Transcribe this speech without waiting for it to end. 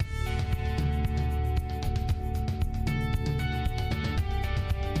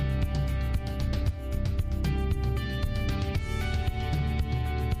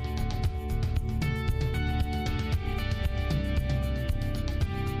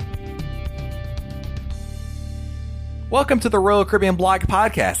Welcome to the Royal Caribbean Blog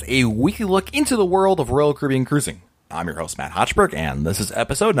Podcast, a weekly look into the world of Royal Caribbean cruising. I'm your host, Matt Hochberg, and this is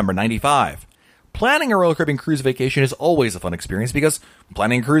episode number 95. Planning a Royal Caribbean cruise vacation is always a fun experience because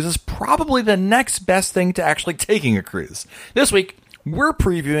planning a cruise is probably the next best thing to actually taking a cruise. This week, we're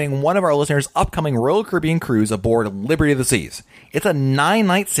previewing one of our listeners' upcoming Royal Caribbean cruise aboard Liberty of the Seas. It's a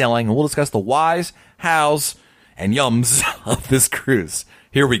 9-night sailing, and we'll discuss the whys, hows, and yums of this cruise.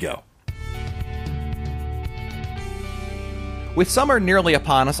 Here we go. With summer nearly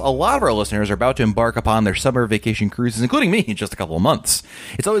upon us, a lot of our listeners are about to embark upon their summer vacation cruises, including me, in just a couple of months.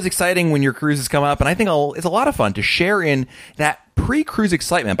 It's always exciting when your cruises come up, and I think it's a lot of fun to share in that pre-cruise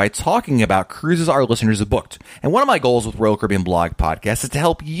excitement by talking about cruises our listeners have booked. And one of my goals with Royal Caribbean Blog Podcast is to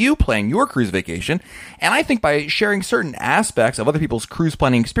help you plan your cruise vacation, and I think by sharing certain aspects of other people's cruise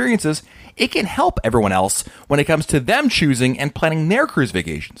planning experiences, it can help everyone else when it comes to them choosing and planning their cruise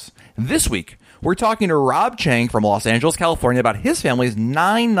vacations. This week, we're talking to Rob Chang from Los Angeles, California, about his family's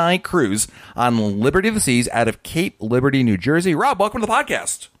 9-night cruise on Liberty of the Seas out of Cape Liberty, New Jersey. Rob, welcome to the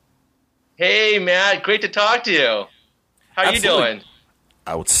podcast. Hey, Matt. Great to talk to you. How are you doing?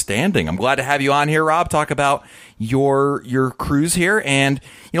 Outstanding. I'm glad to have you on here, Rob. Talk about your cruise here, and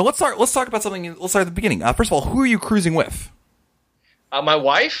let's talk about something. Let's start at the beginning. First of all, who are you cruising with? My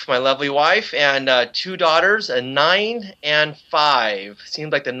wife, my lovely wife, and 2 daughters, 9 and 5.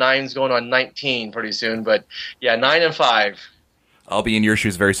 Seems like the 9's going on 19 pretty soon, but yeah, 9 and 5. I'll be in your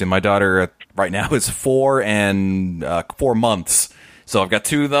shoes very soon. My daughter right now is 4 and 4 months, so I've got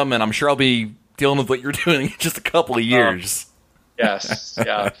 2 of them, and I'm sure I'll be dealing with what you're doing in just a couple of years. Yes,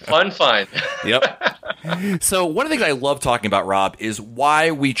 yeah, fun. Yep. So one of the things I love talking about, Rob, is why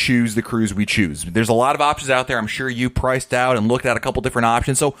we choose the cruise we choose. There's a lot of options out there. I'm sure you priced out and looked at a couple different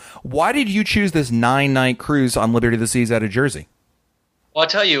options. So why did you choose this 9-night cruise on Liberty of the Seas out of Jersey? Well, I'll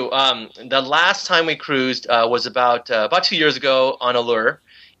tell you, the last time we cruised was about 2 years ago on Allure.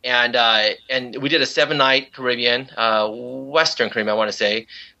 And we did a 7-night Caribbean, Western Caribbean, I want to say.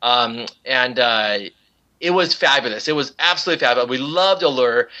 It was fabulous. It was absolutely fabulous. We loved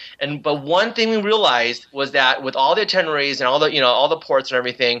Allure, but one thing we realized was that with all the itineraries and all the ports and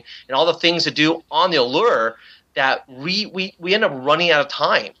everything, and all the things to do on the Allure, that we end up running out of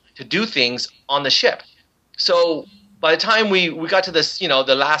time to do things on the ship. So by the time we got to this,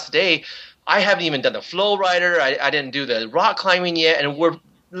 the last day, I haven't even done the flow rider. I didn't do the rock climbing yet, and we're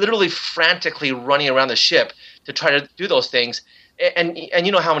literally frantically running around the ship to try to do those things. And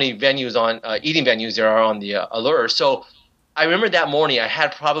you know how many venues eating venues there are on the Allure. So I remember that morning I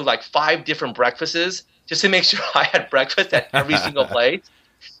had probably like 5 different breakfasts just to make sure I had breakfast at every single place.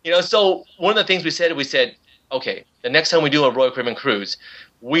 So one of the things we said, okay, the next time we do a Royal Caribbean cruise,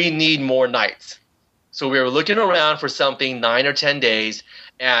 we need more nights. So we were looking around for something 9 or 10 days,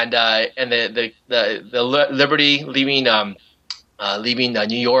 and the Liberty leaving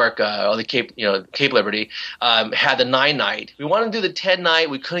New York or the Cape Liberty had the 9-night. We wanted to do the 10-night.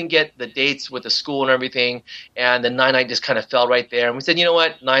 We couldn't get the dates with the school and everything, and the 9-night just kind of fell right there. And we said, you know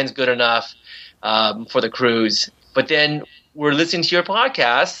what, 9's good enough for the cruise. But then we're listening to your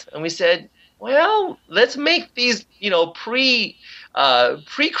podcast, and we said, well, let's make these pre-cruise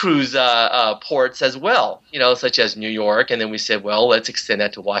ports as well, such as New York. And then we said, well, let's extend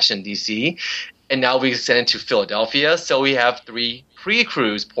that to Washington, D.C., and now we extend it to Philadelphia. So we have 3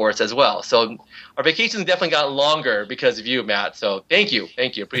 pre-cruise ports as well. So our vacations definitely got longer because of you, Matt. So thank you.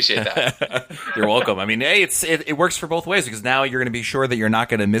 Appreciate that. You're welcome. I mean, hey, it works for both ways because now you're going to be sure that you're not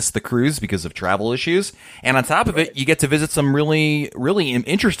going to miss the cruise because of travel issues. And on top of it, you get to visit some really, really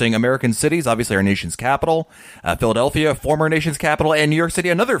interesting American cities. Obviously, our nation's capital, Philadelphia, former nation's capital, and New York City,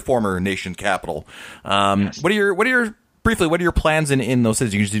 another former nation capital. Yes. Briefly, what are your plans in those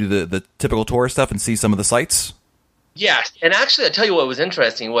cities? You just do the typical tourist stuff and see some of the sights? Yes, and actually, I'll tell you what was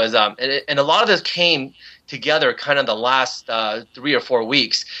interesting was, and a lot of this came together kind of the last 3 or 4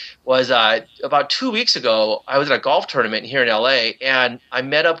 weeks, was about 2 weeks ago, I was at a golf tournament here in L.A., and I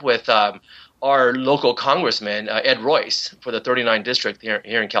met up with our local congressman, Ed Royce, for the 39th District here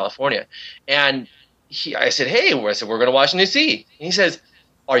in California. And I said, hey, we're going to Washington, D.C. And he says,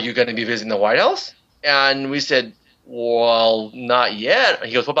 are you going to be visiting the White House? And we said, well, not yet.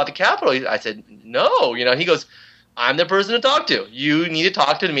 He goes, what about the Capitol? I said, no. He goes, I'm the person to talk to. You need to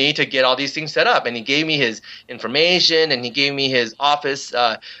talk to me to get all these things set up. And he gave me his information, and he gave me his office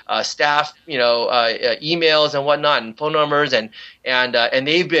staff, emails and whatnot, and phone numbers, and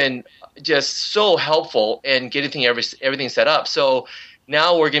they've been just so helpful in getting everything set up. So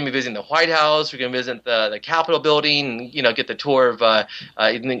now we're going to be visiting the White House. We're going to visit the Capitol building, and, get the tour of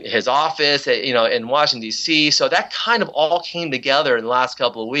his office, in Washington, D.C. So that kind of all came together in the last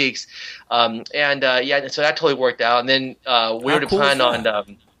couple of weeks. So that totally worked out. And then we were to plan on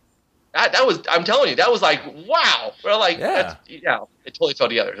that was, I'm telling you, that was like, wow. We're like, it totally fell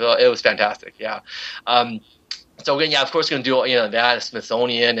together. So it was fantastic. Yeah. So we're of course, going to do that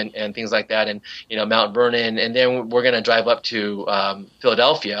Smithsonian and things like that, and Mount Vernon, and then we're going to drive up to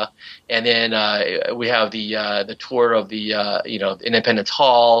Philadelphia, and then we have the tour of the Independence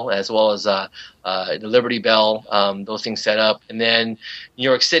Hall as well as the Liberty Bell, those things set up, and then New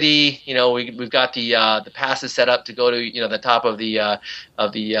York City. We've got the passes set up to go to the top of the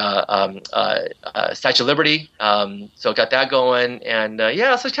Statue of Liberty. So got that going, and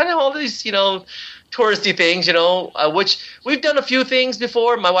so kind of all these touristy things, which we've done a few things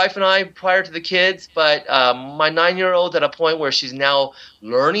before, my wife and I, prior to the kids, but my 9-year-old's at a point where she's now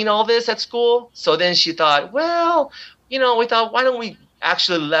learning all this at school. So then she thought, well, we thought, why don't we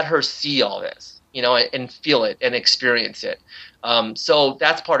actually let her see all this, and feel it and experience it. So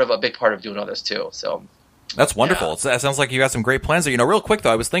that's a big part of doing all this too. So that's wonderful. Yeah. That sounds like you got some great plans there. Real quick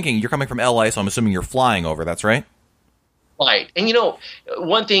though, I was thinking you're coming from LA, so I'm assuming you're flying over. That's right. Right. And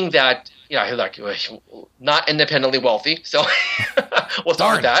one thing that like not independently wealthy, so we'll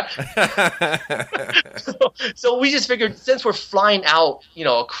start with that. So we just figured, since we're flying out,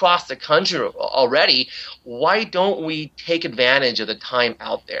 across the country already, why don't we take advantage of the time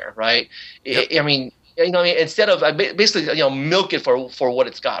out there, right? Yep. Instead of basically, milk it for what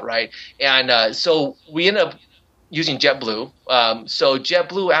it's got, right? And so we end up using JetBlue. So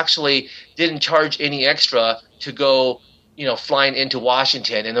JetBlue actually didn't charge any extra to go flying into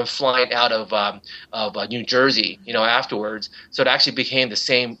Washington and then flying out of New Jersey, afterwards. So it actually became the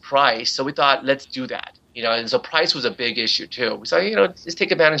same price. So we thought, let's do that, and so price was a big issue too. So, just take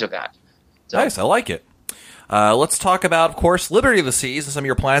advantage of that. So, nice. I like it. Let's talk about, of course, Liberty of the Seas and some of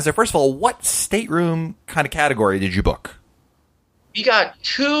your plans there. First of all, what stateroom kind of category did you book? We got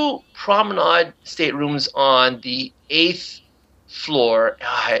 2 promenade staterooms on the 8th floor.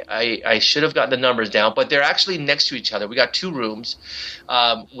 I should have gotten the numbers down, but they're actually next to each other. We got 2 rooms.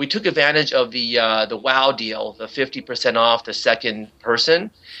 We took advantage of the WOW deal, the 50% off the second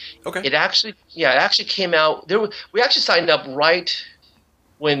person. Okay. It actually came out. We actually signed up right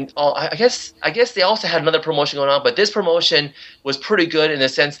when I guess they also had another promotion going on, but this promotion was pretty good in the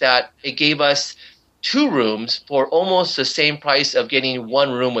sense that it gave us 2 rooms for almost the same price of getting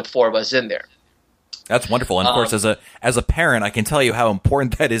 1 room with 4 of us in there. That's wonderful. And of course, as a parent, I can tell you how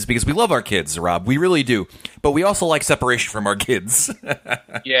important that is, because we love our kids, Rob. We really do. But we also like separation from our kids.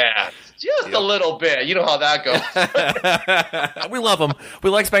 Yeah, just a little bit. You know how that goes. We love them. We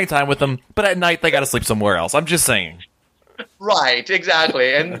like spending time with them. But at night, they got to sleep somewhere else. I'm just saying. Right,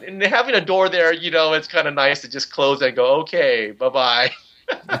 exactly. And having a door there, it's kind of nice to just close and go, okay, bye-bye.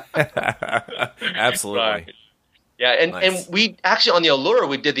 Absolutely. Right. Yeah, and we actually, on the Allure,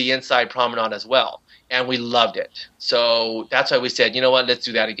 we did the inside promenade as well. And we loved it. So that's why we said, you know what, let's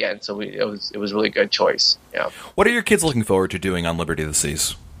do that again. So it was really a good choice. Yeah. What are your kids looking forward to doing on Liberty of the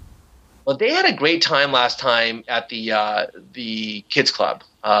Seas? Well, they had a great time last time at the kids club.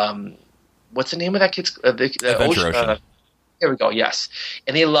 What's the name of that kids? Adventure Ocean. There we go. Yes,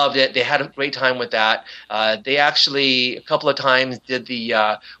 and they loved it. They had a great time with that. They actually a couple of times did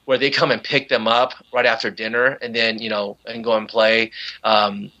the where they come and pick them up right after dinner, and then and go and play.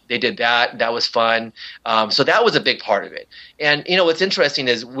 They did that. That was fun. So that was a big part of it. And what's interesting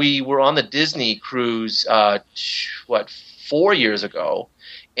is we were on the Disney cruise 4 years ago,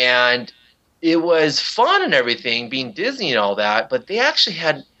 and it was fun and everything, being Disney and all that. But they actually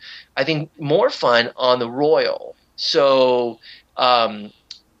had, I think, more fun on the Royal. So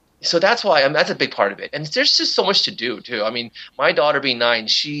that's why that's a big part of it. And there's just so much to do too. I mean, my daughter being 9,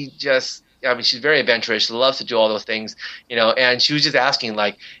 she's very adventurous. She loves to do all those things, and she was just asking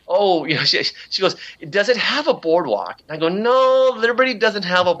like, she goes, does it have a boardwalk? And I go, no, Liberty doesn't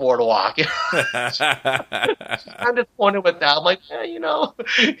have a boardwalk. She's kind of disappointed with that. I'm like,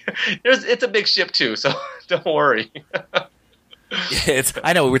 it's a big ship too, so don't worry.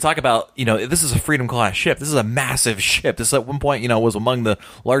 I know we were talking about, this is a Freedom class ship. This is a massive ship. This at one point, was among the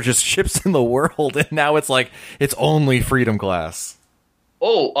largest ships in the world, and now it's like it's only Freedom class.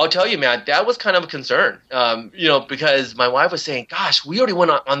 Oh, I'll tell you, man, that was kind of a concern. Because my wife was saying, "Gosh, we already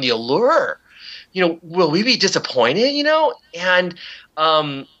went on the Allure. Will we be disappointed?" And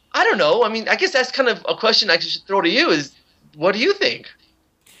I don't know. I mean, I guess that's kind of a question I should throw to you: is what do you think?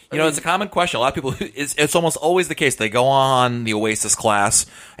 It's a common question. A lot of people, it's almost always the case. They go on the Oasis class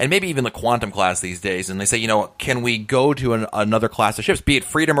and maybe even the Quantum class these days, and they say, can we go to another class of ships, be it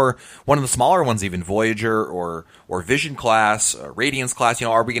Freedom or one of the smaller ones, even Voyager or Vision class, Radiance class?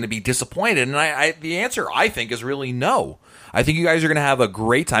 Are we going to be disappointed? And the answer, I think, is really no. I think you guys are going to have a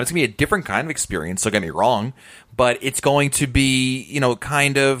great time. It's going to be a different kind of experience, don't get me wrong, but it's going to be,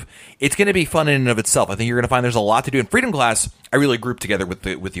 it's going to be fun in and of itself. I think you're going to find there's a lot to do. In Freedom class, I really grouped together with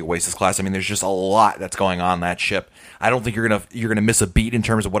the Oasis class. I mean, there's just a lot that's going on that ship. I don't think you're gonna miss a beat in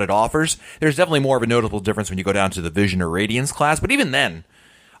terms of what it offers. There's definitely more of a notable difference when you go down to the Vision or Radiance class, but even then,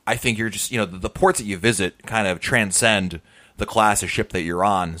 I think you're just, the ports that you visit kind of transcend the class of ship that you're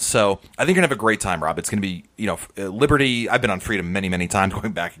on. So I think you're going to have a great time, Rob. It's going to be, Liberty. I've been on Freedom many, many times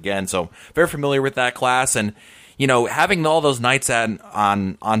going back again. So very familiar with that class. And, having all those nights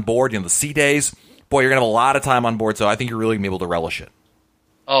on board, the sea days, boy, you're going to have a lot of time on board. So I think you're really going to be able to relish it.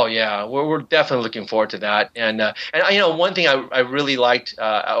 Oh yeah, we're definitely looking forward to that. And one thing I really liked,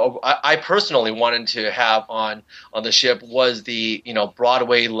 I personally wanted to have on the ship was the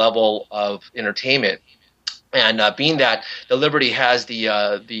Broadway level of entertainment. And being that the Liberty has the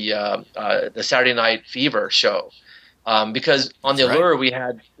Saturday Night Fever show, because on the Allure we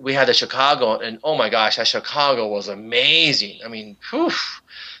had the Chicago, and oh my gosh, that Chicago was amazing. I mean,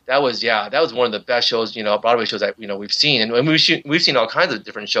 that was one of the best shows, Broadway shows that we've seen, and we've seen all kinds of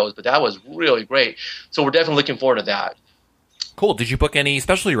different shows, but that was really great. So we're definitely looking forward to that. Cool. Did you book any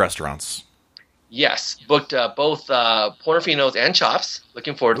specialty restaurants? Yes, booked both Portofino's and Chops.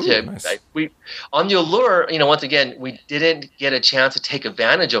 Looking forward to it. Nice. On the Allure, once again, we didn't get a chance to take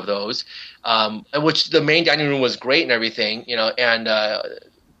advantage of those, which the main dining room was great and everything, and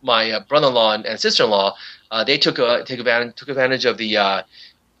my brother-in-law and sister-in-law, they took advantage of the,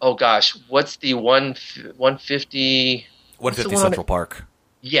 what's the 150 Central Park.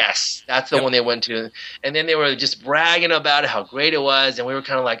 Yes, that's the one they went to. And then they were just bragging about how great it was. And we were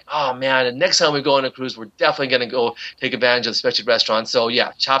kind of like, oh, man, the next time we go on a cruise, we're definitely going to go take advantage of the specialty restaurants. So,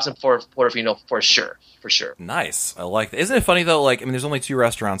 yeah, Chops and Portofino for sure. Nice. I like that. Isn't it funny, though? There's only 2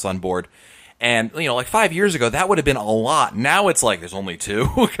 restaurants on board. And, 5 years ago, that would have been a lot. Now it's like there's only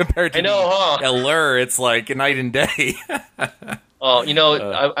 2 compared to Allure. It's like night and day. Oh,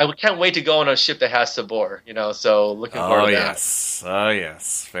 I can't wait to go on a ship that has Sabor, so looking forward to that. Oh,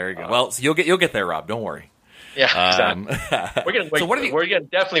 yes. Very good. Well, so you'll get there, Rob. Don't worry. Yeah, exactly. We're gonna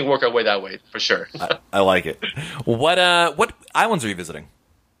definitely work our way that way, for sure. I like it. What islands are you visiting?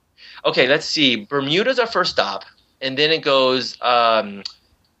 Okay, let's see. Bermuda's our first stop, and then it goes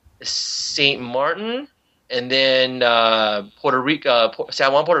St. Martin, and then Puerto Rico,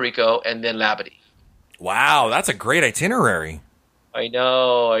 San Juan, Puerto Rico, and then Labadee. Wow, that's a great itinerary. I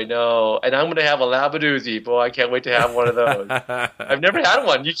know. And I'm going to have a Labadoozy. Boy, I can't wait to have one of those. I've never had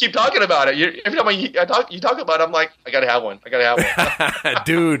one. You keep talking about it. Every time you talk about it, I'm like, I got to have one.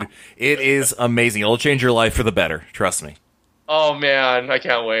 Dude, it is amazing. It'll change your life for the better. Trust me. Oh, man. I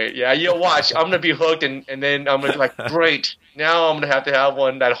can't wait. Yeah, you'll watch. I'm going to be hooked, and then I'm going to be like, great. Now I'm going to have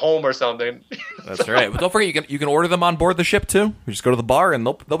one at home or something. That's right. But don't forget, you can order them on board the ship, too. You just go to the bar, and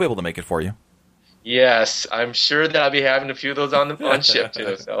they'll be able to make it for you. Yes, I'm sure that I'll be having a few of those on ship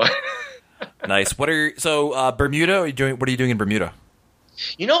too. So nice. Bermuda? What are you doing in Bermuda?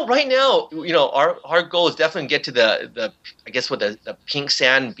 Right now, our goal is definitely to get to the pink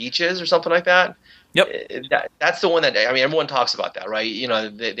sand beaches or something like that. Yep. That's the one that, everyone talks about that, right?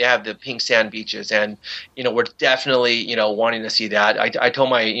 They have the pink sand beaches, and, we're definitely, wanting to see that. I told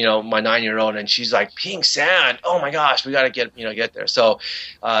my 9-year-old, and she's like, pink sand. Oh my gosh, we got to get there. So,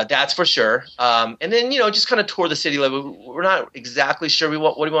 that's for sure. And then, just kind of tour the city. We're not exactly sure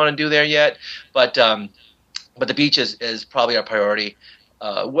what we want to do there yet, but the beach is probably our priority.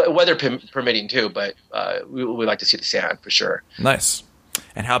 Weather permitting too, but we like to see the sand for sure. Nice.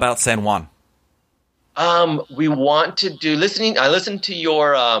 And how about San Juan? We want to do listening. I listened to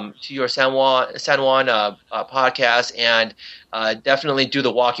your San Juan podcast, and definitely do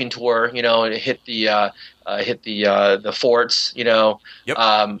the walking tour. And hit the forts. Yep.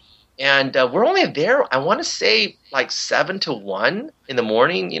 And we're only there, I want to say, like 7 to 1 in the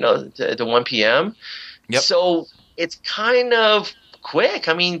morning. To 1 p.m. Yep. So it's kind of quick.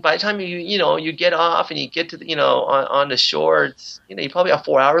 By the time you get off and you get to on the shore, it's you probably have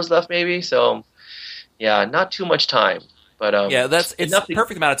 4 hours left, maybe. So. Yeah, not too much time, but it's the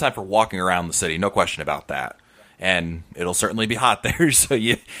perfect amount of time for walking around the city, no question about that. And it'll certainly be hot there, so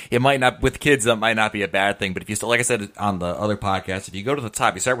it might not, with kids, that might not be a bad thing. But if you still, like I said on the other podcast, if you go to the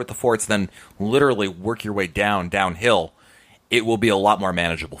top, you start with the forts, then literally work your way downhill, it will be a lot more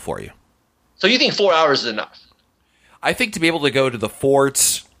manageable for you. So you think 4 hours is enough? I think to be able to go to the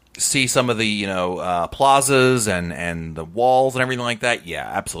forts, see some of the plazas and the walls and everything like that, yeah,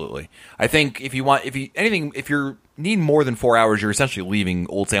 absolutely. I think if you're needing more than 4 hours, you're essentially leaving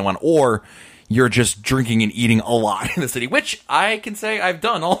Old San Juan, or you're just drinking and eating a lot in the city, which I can say I've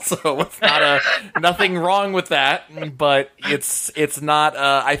done also. It's not nothing wrong with that, but it's not.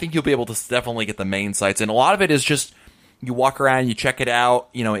 I think you'll be able to definitely get the main sites, and a lot of it is just you walk around, you check it out.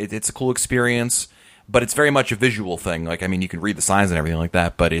 It's a cool experience, but it's very much a visual thing. Like, I mean, you can read the signs and everything like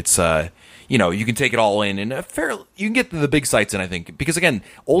that, but it's you can take it all in, and you can get to the big sites in, I think, because again,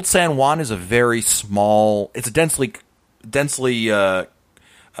 Old San Juan is a very small. It's a densely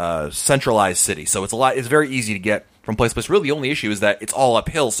centralized city, so it's very easy to get from place to place. Really, the only issue is that it's all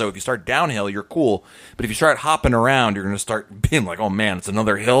uphill, so if you start downhill, you're cool, but if you start hopping around, you're going to start being like, oh man, it's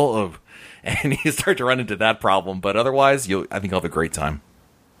another hill and you start to run into that problem. But otherwise, I think you'll have a great time.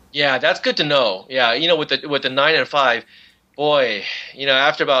 Yeah, that's good to know. Yeah, with the 9 and 5, boy,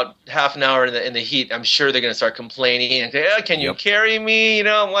 after about half an hour in the heat, I'm sure they're going to start complaining and say, "Can you carry me?"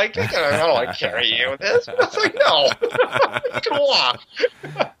 I'm like, "I don't want to carry you with this." It's like, no, you can walk.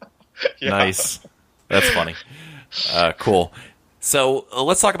 Yeah. Nice, that's funny. Cool. So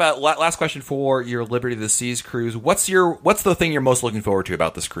let's talk about last question for your Liberty of the Seas cruise. What's the thing you're most looking forward to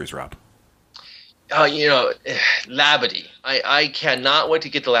about this cruise, Rob? Labadee. I cannot wait to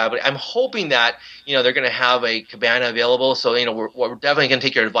get to Labadee. I'm hoping that, they're going to have a cabana available. So, we're definitely going to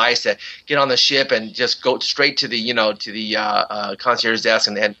take your advice to get on the ship and just go straight to the concierge desk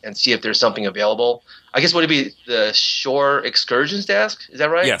and see if there's something available. I guess would it be the shore excursions desk? Is that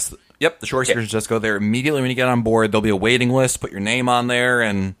right? Yes. Yep. The shore excursions desk. Go there immediately when you get on board. There'll be a waiting list. Put your name on there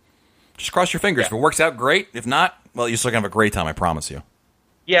and just cross your fingers. Yeah. If it works out, great. If not, well, you're still going to have a great time. I promise you.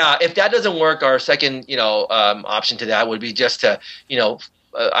 Yeah, if that doesn't work, our second, option to that would be just to,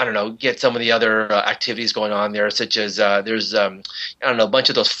 I don't know, get some of the other activities going on there, such as there's, I don't know, a bunch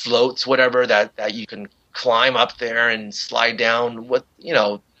of those floats, whatever, that you can climb up there and slide down with,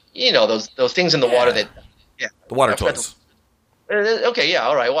 those things in the water that, yeah. The water toys. Okay, yeah,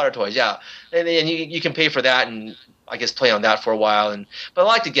 all right, water toys, yeah. And you can pay for that and I guess play on that for a while. But I'd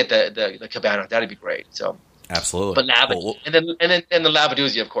like to get the cabana. That'd be great, so. Absolutely. But and then the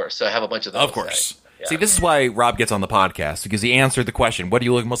Labadoozy, of course. So I have a bunch of those. Of course. Yeah. See, this is why Rob gets on the podcast, because he answered the question, what are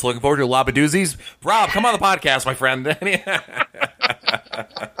you most looking forward to, Labadoozies? Rob, come on the podcast, my friend.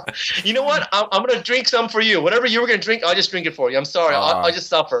 You know what? I'm going to drink some for you. Whatever you were going to drink, I'll just drink it for you. I'm sorry. I'll just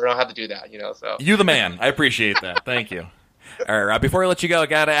suffer, and I'll have to do that. So you the man. I appreciate that. Thank you. All right, Rob, before I let you go, I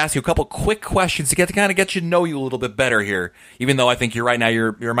got to ask you a couple quick questions to kind of get you to know you a little bit better here, even though I think you're in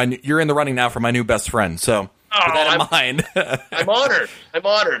the running now for my new best friend. So with that in mind. I'm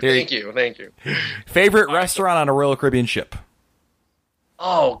honored. Thank you. Favorite restaurant on a Royal Caribbean ship?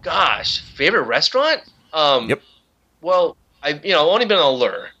 Oh, gosh. Favorite restaurant? Yep. Well, I've only been on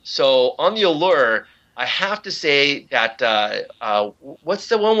Allure. So on the Allure, I have to say that what's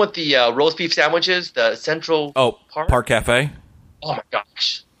the one with the roast beef sandwiches? The Central Park Cafe? Oh, my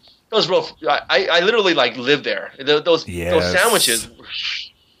gosh. Those I literally live there. Those sandwiches.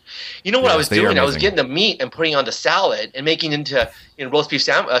 You know what I was doing? I was getting the meat and putting on the salad and making into roast beef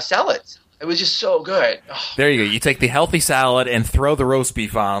salads. It was just so good. Oh. There you go. You take the healthy salad and throw the roast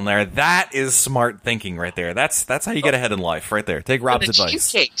beef on there. That is smart thinking right there. That's how you get ahead in life right there. Take Rob's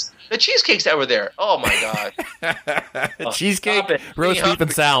advice. The cheesecakes that were there. Oh, my God. Cheesecake, roast beef,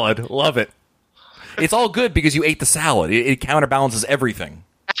 and salad. Love it. It's all good because you ate the salad. It counterbalances everything.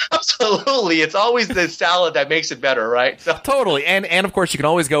 Absolutely. It's always the salad that makes it better, right? So. Totally. And of course, you can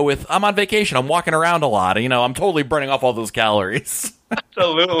always go with, I'm on vacation. I'm walking around a lot. I'm totally burning off all those calories.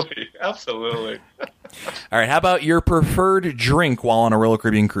 Absolutely. All right. How about your preferred drink while on a Royal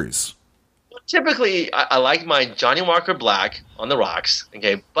Caribbean cruise? Typically, I like my Johnny Walker Black on the rocks,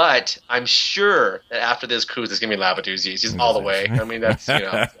 okay? But I'm sure that after this cruise, it's going to be Labadoozies just all the way. I mean, that's,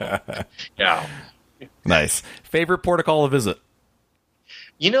 yeah. Nice. Favorite port of call to visit?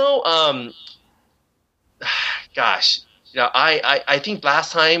 Gosh, I think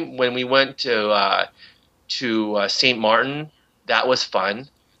last time when we went to St. Martin, that was fun.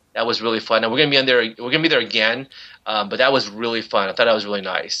 That was really fun. And we're gonna be there again. But that was really fun. I thought that was really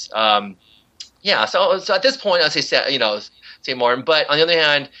nice. So at this point, I'd say St. Martin. But on the other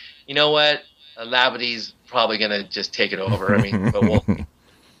hand, you know what? Labadee's probably gonna just take it over. I mean, but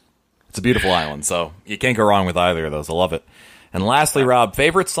it's a beautiful island, so you can't go wrong with either of those. I love it. And lastly, Rob,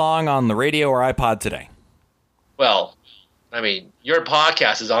 favorite song on the radio or iPod today? Well, I mean, your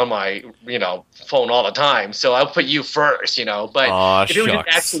podcast is on my, phone all the time, so I'll put you first, But if it was just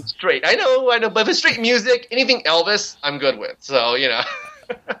actually straight, I know, but if it's straight music, anything Elvis, I'm good with. So,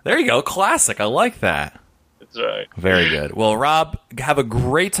 There you go, classic. I like that. That's right. Very good. Well, Rob, have a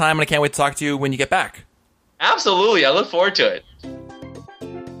great time, and I can't wait to talk to you when you get back. Absolutely. I look forward to it.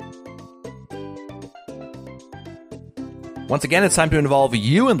 Once again, it's time to involve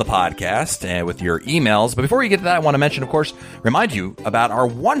you in the podcast with your emails. But before we get to that, I want to mention, of course, remind you about our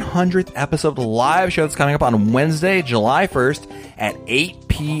 100th episode live show that's coming up on Wednesday, July 1st at 8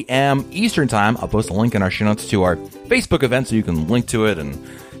 p.m. Eastern Time. I'll post a link in our show notes to our Facebook event so you can link to it and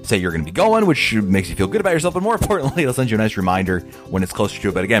say you're going to be going, which makes you feel good about yourself. But more importantly, it'll send you a nice reminder when it's closer to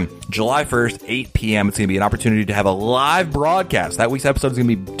it. But again, July 1st, 8 p.m., it's going to be an opportunity to have a live broadcast. That week's episode is going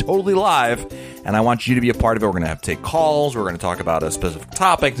to be totally live, and I want you to be a part of it. We're going to have to take calls. We're going to talk about a specific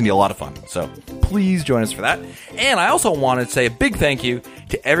topic. It's going to be a lot of fun. So please join us for that. And I also want to say a big thank you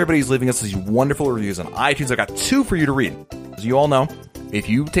to everybody who's leaving us these wonderful reviews on iTunes. I've got 2 for you to read. As you all know, if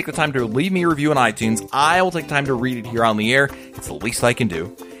you take the time to leave me a review on iTunes, I will take time to read it here on the air. It's the least I can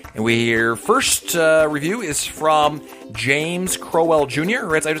do. And your first review is from James Crowell Jr., who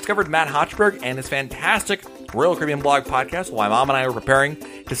writes, I discovered Matt Hochberg and his fantastic Royal Caribbean blog podcast while my mom and I were preparing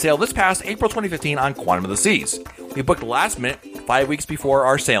to sail this past April 2015 on Quantum of the Seas. We booked last minute, 5 weeks before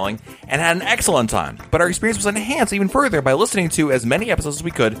our sailing, and had an excellent time. But our experience was enhanced even further by listening to as many episodes as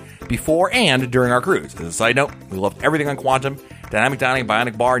we could before and during our cruise. As a side note, we loved everything on Quantum, Dynamic Dining,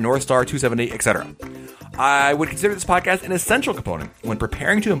 Bionic Bar, North Star, 270, etc. I would consider this podcast an essential component when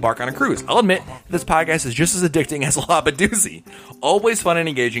preparing to embark on a cruise. I'll admit, this podcast is just as addicting as Labadoozy. Always fun and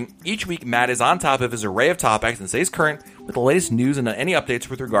engaging. Each week, Matt is on top of his array of topics and stays current with the latest news and any updates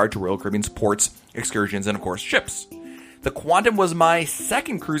with regard to Royal Caribbean's ports, excursions, and of course, ships. The Quantum was my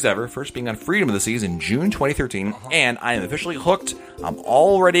second cruise ever, first being on Freedom of the Seas in June 2013, and I am officially hooked. I'm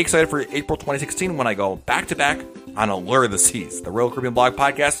already excited for April 2016 when I go back-to-back on Allure of the Seas. The Royal Caribbean Blog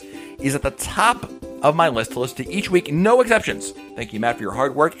Podcast is at the top of my list to listen to each week, no exceptions. Thank you, Matt, for your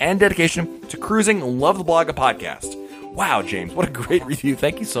hard work and dedication to cruising. Love the blog, a podcast. Wow, James, what a great review.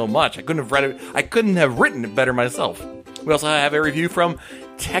 Thank you so much. I couldn't have written it better myself. We also have a review from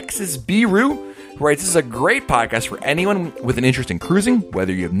Texas Biru, who writes, this is a great podcast for anyone with an interest in cruising.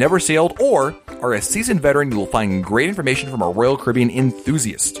 Whether you have never sailed or are a seasoned veteran, you will find great information from a Royal Caribbean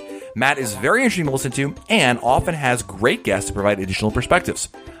enthusiast. Matt is very interesting to listen to and often has great guests to provide additional perspectives.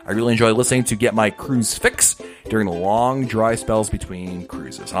 I really enjoy listening to get my cruise fix during the long, dry spells between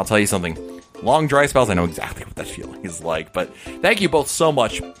cruises. And I'll tell you something, long, dry spells, I know exactly what that feeling is like. But thank you both so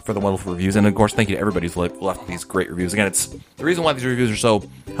much for the wonderful reviews. And, of course, thank you to everybody who's left these great reviews. Again, it's the reason why these reviews are so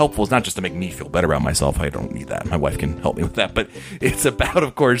helpful is not just to make me feel better about myself. I don't need that. My wife can help me with that. But it's about,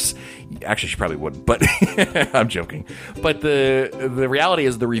 of course, actually, she probably wouldn't, but I'm joking. But the reality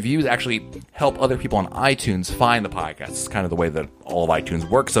is the reviews actually help other people on iTunes find the podcast. It's kind of the way that all of iTunes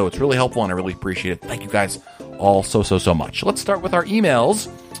works. So it's really helpful, and I really appreciate it. Thank you guys all so much. Let's start with our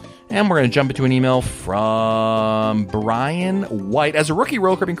emails. And we're going to jump into an email from Brian White. As a rookie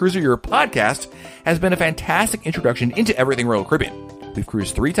Royal Caribbean cruiser, your podcast has been a fantastic introduction into everything Royal Caribbean. We've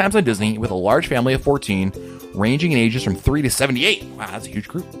cruised 3 times on Disney with a large family of 14, ranging in ages from 3 to 78. Wow, that's a huge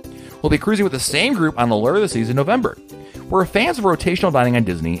group. We'll be cruising with the same group on Allure of the Seas in November. We're fans of rotational dining on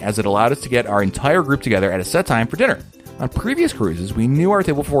Disney, as it allowed us to get our entire group together at a set time for dinner. On previous cruises, we knew our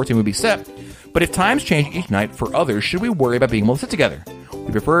table for 14 would be set, but if times change each night for others, should we worry about being able to sit together?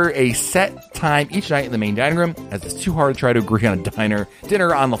 We prefer a set time each night in the main dining room, as it's too hard to try to agree on a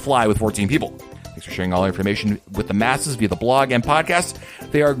dinner on the fly with 14 people. Thanks for sharing all our information with the masses via the blog and podcast.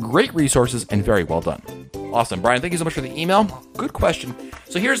 They are great resources and very well done. Awesome. Brian, thank you so much for the email. Good question.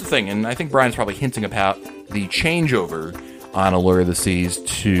 So here's the thing, and I think Brian's probably hinting about the changeover on Allure of the Seas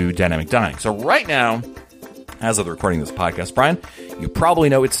to Dynamic Dining. So right now, as of the recording of this podcast, Brian, you probably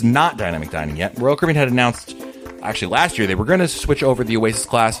know it's not Dynamic Dining yet. Royal Caribbean had announced, actually last year, they were going to switch over the Oasis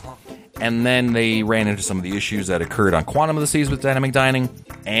class, and then they ran into some of the issues that occurred on Quantum of the Seas with Dynamic Dining,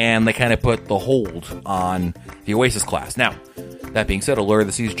 and they kind of put the hold on the Oasis class. Now, that being said, Allure of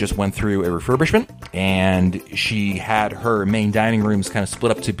the Seas just went through a refurbishment, and she had her main dining rooms kind of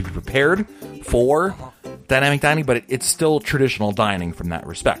split up to be prepared for Dynamic Dining, but it's still traditional dining from that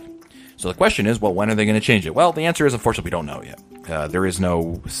respect. So the question is, well, when are they going to change it? Well, the answer is, unfortunately, we don't know yet. There is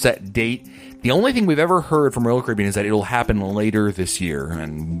no set date. The only thing we've ever heard from Royal Caribbean is that it'll happen later this year.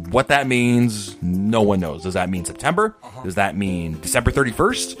 And what that means, no one knows. Does that mean September? Does that mean December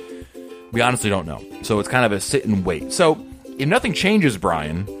 31st? We honestly don't know. So it's kind of a sit and wait. So if nothing changes,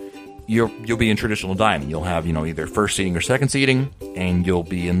 Brian, you'll be in traditional dining. You'll have, either first seating or second seating, and you'll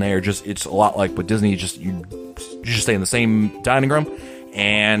be in there. It's a lot like with Disney. You just stay in the same dining room,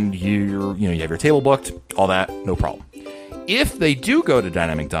 and you have your table booked, all that, no problem. If they do go to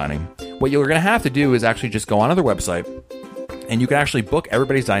Dynamic Dining, what you're going to have to do is actually just go on their website and you can actually book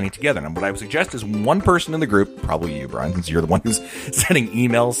everybody's dining together. And what I would suggest is one person in the group, probably you, Brian, since you're the one who's sending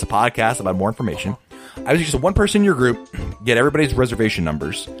emails to podcasts about more information. I would suggest one person in your group, get everybody's reservation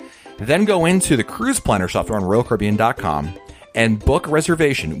numbers, then go into the cruise planner software on RoyalCaribbean.com and book a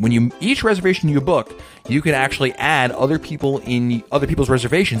reservation. When each reservation you book, you can actually add other people's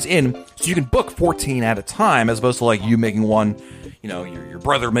reservations in, so you can book 14 at a time, as opposed to like you making one, your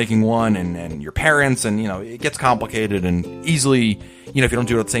brother making one, and your parents, and it gets complicated and easily, if you don't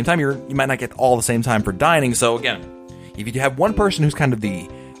do it at the same time, you might not get all the same time for dining. So again, if you have one person who's kind of the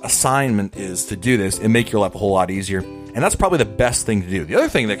assignment is to do this, and make your life a whole lot easier. And that's probably the best thing to do. The other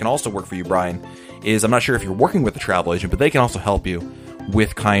thing that can also work for you, Brian, is I'm not sure if you're working with a travel agent, but they can also help you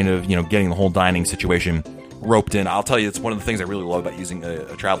with kind of, getting the whole dining situation roped in. I'll tell you, it's one of the things I really love about using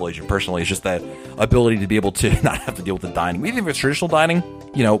a travel agent personally, is just that ability to be able to not have to deal with the dining. Even if it's traditional dining,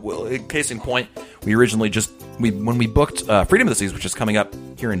 case in point, we originally when we booked Freedom of the Seas, which is coming up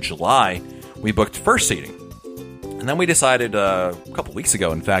here in July, we booked first seating. And then we decided a couple weeks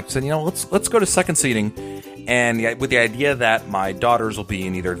ago, in fact, said, let's go to second seating, and with the idea that my daughters will be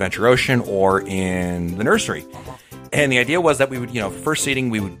in either Adventure Ocean or in the nursery. And the idea was that we would, first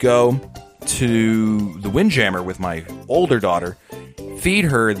seating, we would go to the Windjammer with my older daughter, feed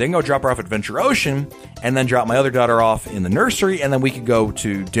her, then go drop her off at Adventure Ocean, and then drop my other daughter off in the nursery, and then we could go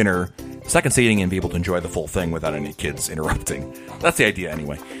to dinner, second seating, and be able to enjoy the full thing without any kids interrupting. That's the idea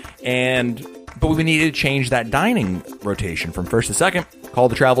anyway. But we needed to change that dining rotation from first to second.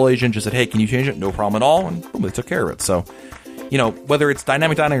 Called the travel agent, just said, hey, can you change it? No problem at all. And boom, they took care of it. So, whether it's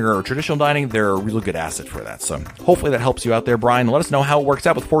dynamic dining or traditional dining, they're a really good asset for that. So hopefully that helps you out there, Brian. Let us know how it works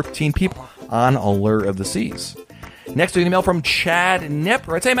out with 14 people on Allure of the Seas. Next, we have an email from Chad Nip.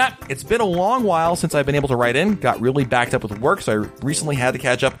 Writes, hey, Matt, it's been a long while since I've been able to write in. Got really backed up with work, so I recently had to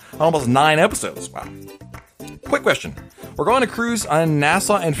catch up on almost 9 episodes. Wow. Quick question. We're going to cruise on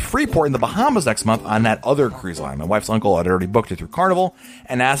Nassau and Freeport in the Bahamas next month on that other cruise line. My wife's uncle had already booked it through Carnival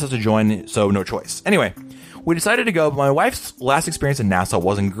and asked us to join, so no choice. Anyway, we decided to go, but my wife's last experience in Nassau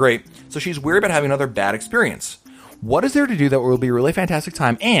wasn't great, so she's worried about having another bad experience. What is there to do that will be a really fantastic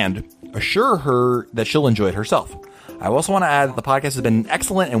time, and assure her that she'll enjoy it herself? I also want to add that the podcast has been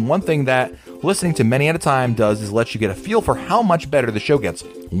excellent, and one thing that listening to many at a time does is let you get a feel for how much better the show gets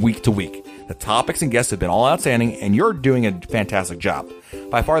week to week. The topics and guests have been all outstanding, and you're doing a fantastic job.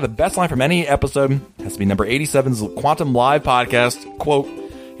 By far, the best line from any episode has to be number 87's Quantum Live podcast. Quote,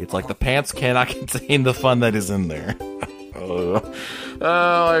 it's like the pants cannot contain the fun that is in there.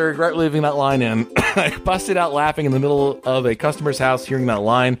 I regret leaving that line in. I busted out laughing in the middle of a customer's house hearing that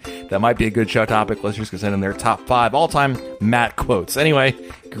line. That might be a good show topic. Listeners can send in their top 5 all-time Matt quotes. Anyway,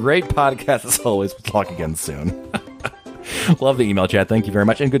 great podcast as always. We'll talk again soon. Love the email, Chad. Thank you very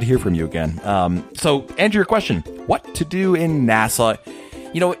much, and good to hear from you again. So, answer your question. What to do in Nassau?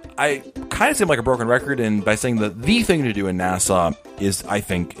 I kind of seem like a broken record, and by saying the thing to do in Nassau is, I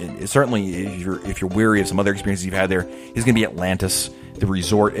think, certainly if you're weary of some other experiences you've had there, is going to be Atlantis, the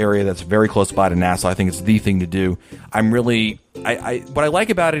resort area that's very close by to Nassau. I think it's the thing to do. What I like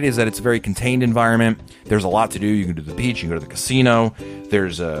about it is that it's a very contained environment. There's a lot to do. You can do the beach, you can go to the casino,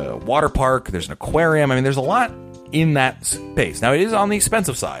 there's a water park, there's an aquarium. I mean, there's a lot in that space. Now, it is on the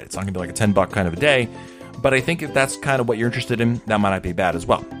expensive side. It's not going to be like a $10 kind of a day, but I think if that's kind of what you're interested in, that might not be bad as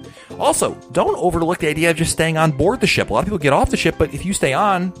well. Also, don't overlook the idea of just staying on board the ship. A lot of people get off the ship, but if you stay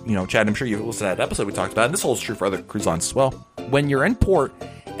on, Chad, I'm sure you've listened to that episode we talked about, and this holds true for other cruise lines as well. When you're in port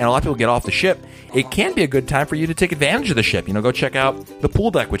and a lot of people get off the ship, it can be a good time for you to take advantage of the ship. Go check out the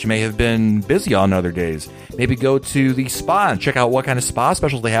pool deck, which may have been busy on other days. Maybe go to the spa and check out what kind of spa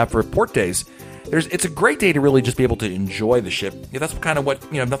specials they have for port days. It's a great day to really just be able to enjoy the ship. If that's kind of what,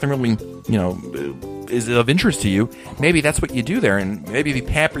 nothing really, is of interest to you, maybe that's what you do there. And maybe if you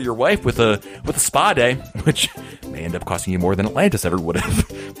pamper your wife with a spa day, which may end up costing you more than Atlantis ever would have.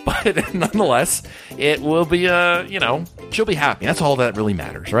 But nonetheless, it will be, she'll be happy. That's all that really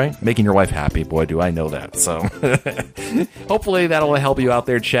matters, right? Making your wife happy. Boy, do I know that. So hopefully that'll help you out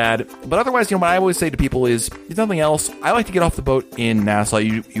there, Chad. But otherwise, what I always say to people is, if nothing else, I like to get off the boat in Nassau.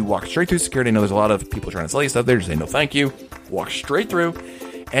 You walk straight through security. I know there's a lot of people trying to sell you stuff there. Just say no thank you. Walk straight through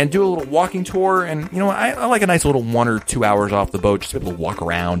and do a little walking tour. And, I like a nice little 1 or 2 hours off the boat, just to be able to walk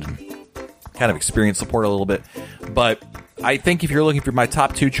around and kind of experience the port a little bit. But I think if you're looking for my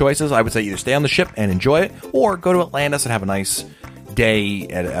top 2 choices, I would say either stay on the ship and enjoy it, or go to Atlantis and have a nice day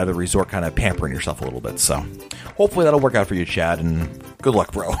at a resort, kind of pampering yourself a little bit. So hopefully that'll work out for you, Chad, and good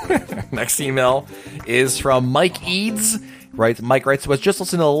luck, bro. Next email is from Mike Eads. Mike writes to us, just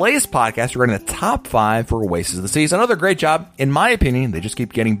listen to the latest podcast regarding the top 5 for Oasis of the Seas. Another great job. In my opinion, they just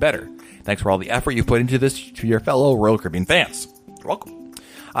keep getting better. Thanks for all the effort you put into this to your fellow Royal Caribbean fans. You're welcome.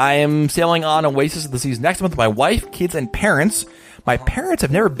 I am sailing on Oasis of the Seas next month with my wife, kids, and parents. My parents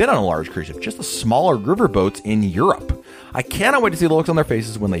have never been on a large cruise ship, just the smaller river boats in Europe. I cannot wait to see the looks on their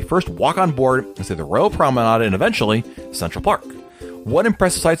faces when they first walk on board and see the Royal Promenade and eventually Central Park. What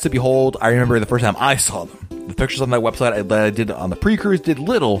impressive sights to behold. I remember the first time I saw them. The pictures on that website I did on the pre-cruise did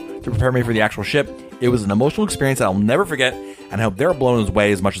little to prepare me for the actual ship. It was an emotional experience that I'll never forget, and I hope they're blown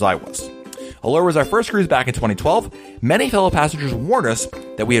away as much as I was. Allure was our first cruise back in 2012. Many fellow passengers warned us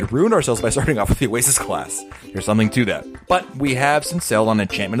that we had ruined ourselves by starting off with the Oasis class. There's something to that. But we have since sailed on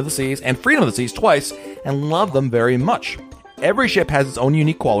Enchantment of the Seas and Freedom of the Seas twice and love them very much. Every ship has its own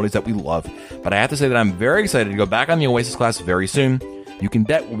unique qualities that we love, but I have to say that I'm very excited to go back on the Oasis class very soon. You can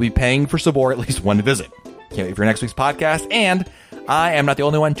bet we'll be paying for Sabor at least one visit. Can't wait for next week's podcast, and I am not the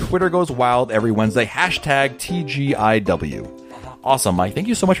only one. Twitter goes wild every Wednesday. Hashtag TGIW. Awesome, Mike. Thank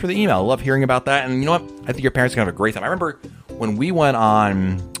you so much for the email. I love hearing about that. And you know what? I think your parents are going to have a great time. I remember when we went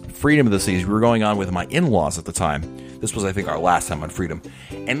on Freedom of the Seas, we were going on with my in-laws at the time. This was, I think, our last time on Freedom.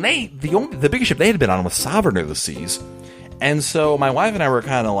 And the biggest ship they had been on was Sovereign of the Seas. And so my wife and I were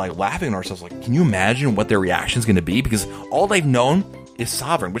kind of like laughing to ourselves, like, can you imagine what their reaction is going to be? Because all they've known is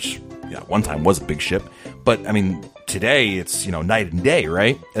Sovereign, which at one time was a big ship. But, I mean, today it's, night and day,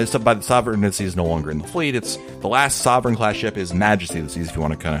 right? Except by the Sovereign of the Seas is no longer in the fleet. It's the last Sovereign-class ship is Majesty of the Seas, if you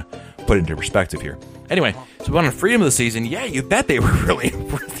want to kind of put it into perspective here. Anyway, so we went on Freedom of the Seas, and yeah, you bet they were really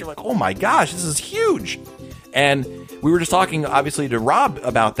impressed. They're like, oh my gosh, this is huge. And we were just talking, obviously, to Rob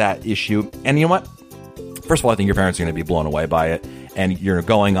about that issue. And you know what? First of all, I think your parents are going to be blown away by it. And you're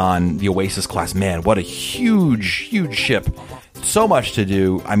going on the Oasis class. Man, what a huge, huge ship. So much to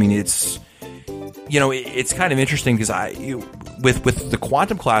do. I mean, it's kind of interesting because with the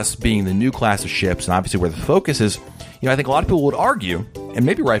Quantum class being the new class of ships, and obviously where the focus is, I think a lot of people would argue, and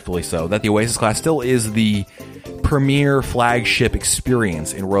maybe rightfully so, that the Oasis class still is the premier flagship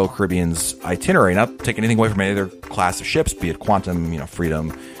experience in Royal Caribbean's itinerary. Not taking anything away from any other class of ships, be it Quantum,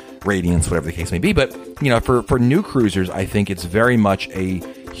 Freedom, Radiance, whatever the case may be. But, for new cruisers, I think it's very much a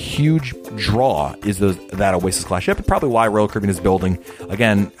huge draw is that Oasis class ship, and probably why Royal Caribbean is building,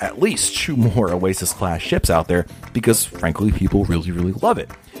 again, at least 2 more Oasis class ships out there, because, frankly, people really, really love it.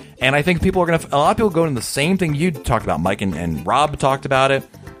 And I think a lot of people go into the same thing you talked about, Mike, and Rob talked about it,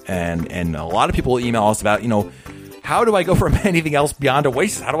 and a lot of people email us about, how do I go from anything else beyond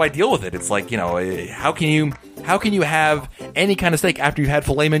Oasis? How do I deal with it? It's like, how can you have any kind of steak after you've had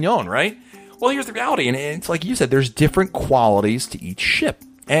filet mignon, right? Well, here's the reality, and it's like you said, there's different qualities to each ship.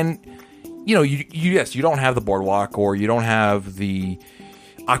 And, you don't have the boardwalk or you don't have the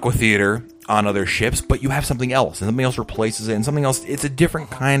aqua theater on other ships, but you have something else, and something else replaces it, and something else, it's a different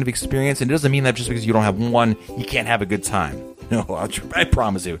kind of experience, and it doesn't mean that just because you don't have one, you can't have a good time. No, I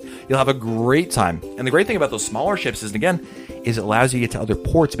promise you, you'll have a great time. And the great thing about those smaller ships is, again, it allows you to get to other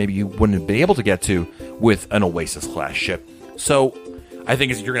ports maybe you wouldn't have been able to get to with an Oasis-class ship. So I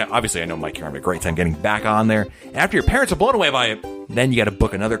think you're going to, obviously, I know Mike, you're having a great time getting back on there. And after your parents are blown away by it, then you got to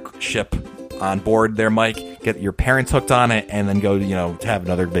book another ship on board there, Mike, get your parents hooked on it, and then go, to have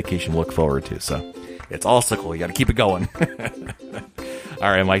another vacation to look forward to. So it's all cyclical. You got to keep it going. All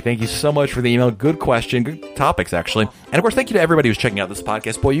right, Mike, thank you so much for the email. Good question. Good topics, actually. And, of course, thank you to everybody who's checking out this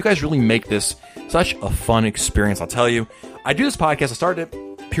podcast. Boy, you guys really make this such a fun experience. I'll tell you, I do this podcast. I started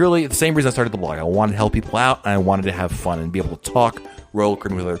it purely the same reason I started the blog. I wanted to help people out, and I wanted to have fun and be able to talk Royal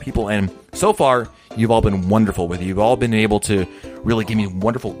Caribbean with other people. And so far, you've all been wonderful with it. You've all been able to really give me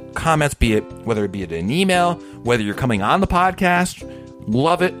wonderful comments, whether it be an email, whether you're coming on the podcast.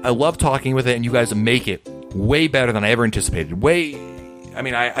 Love it. I love talking with it, and you guys make it way better than I ever anticipated.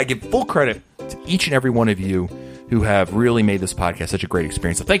 I give full credit to each and every one of you who have really made this podcast such a great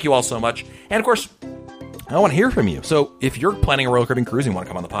experience. So thank you all so much. And, of course, I want to hear from you. So if you're planning a Royal Caribbean cruise and you want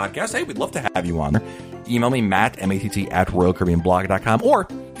to come on the podcast, hey, we'd love to have you on there. Email me, Matt, M-A-T-T, at RoyalCaribbeanBlog.com. Or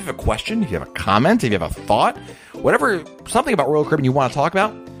if you have a question, if you have a comment, if you have a thought, whatever, something about Royal Caribbean you want to talk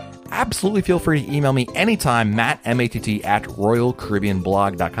about, absolutely feel free to email me anytime, Matt, M-A-T-T, at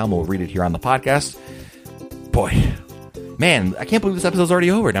RoyalCaribbeanBlog.com. We'll read it here on the podcast. Boy, man, I can't believe this episode's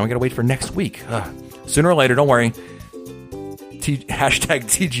already over. Now we got to wait for next week. Sooner or later, don't worry. Hashtag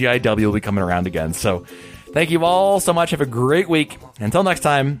TGIW will be coming around again. So thank you all so much. Have a great week. Until next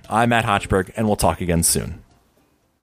time, I'm Matt Hochberg, and we'll talk again soon.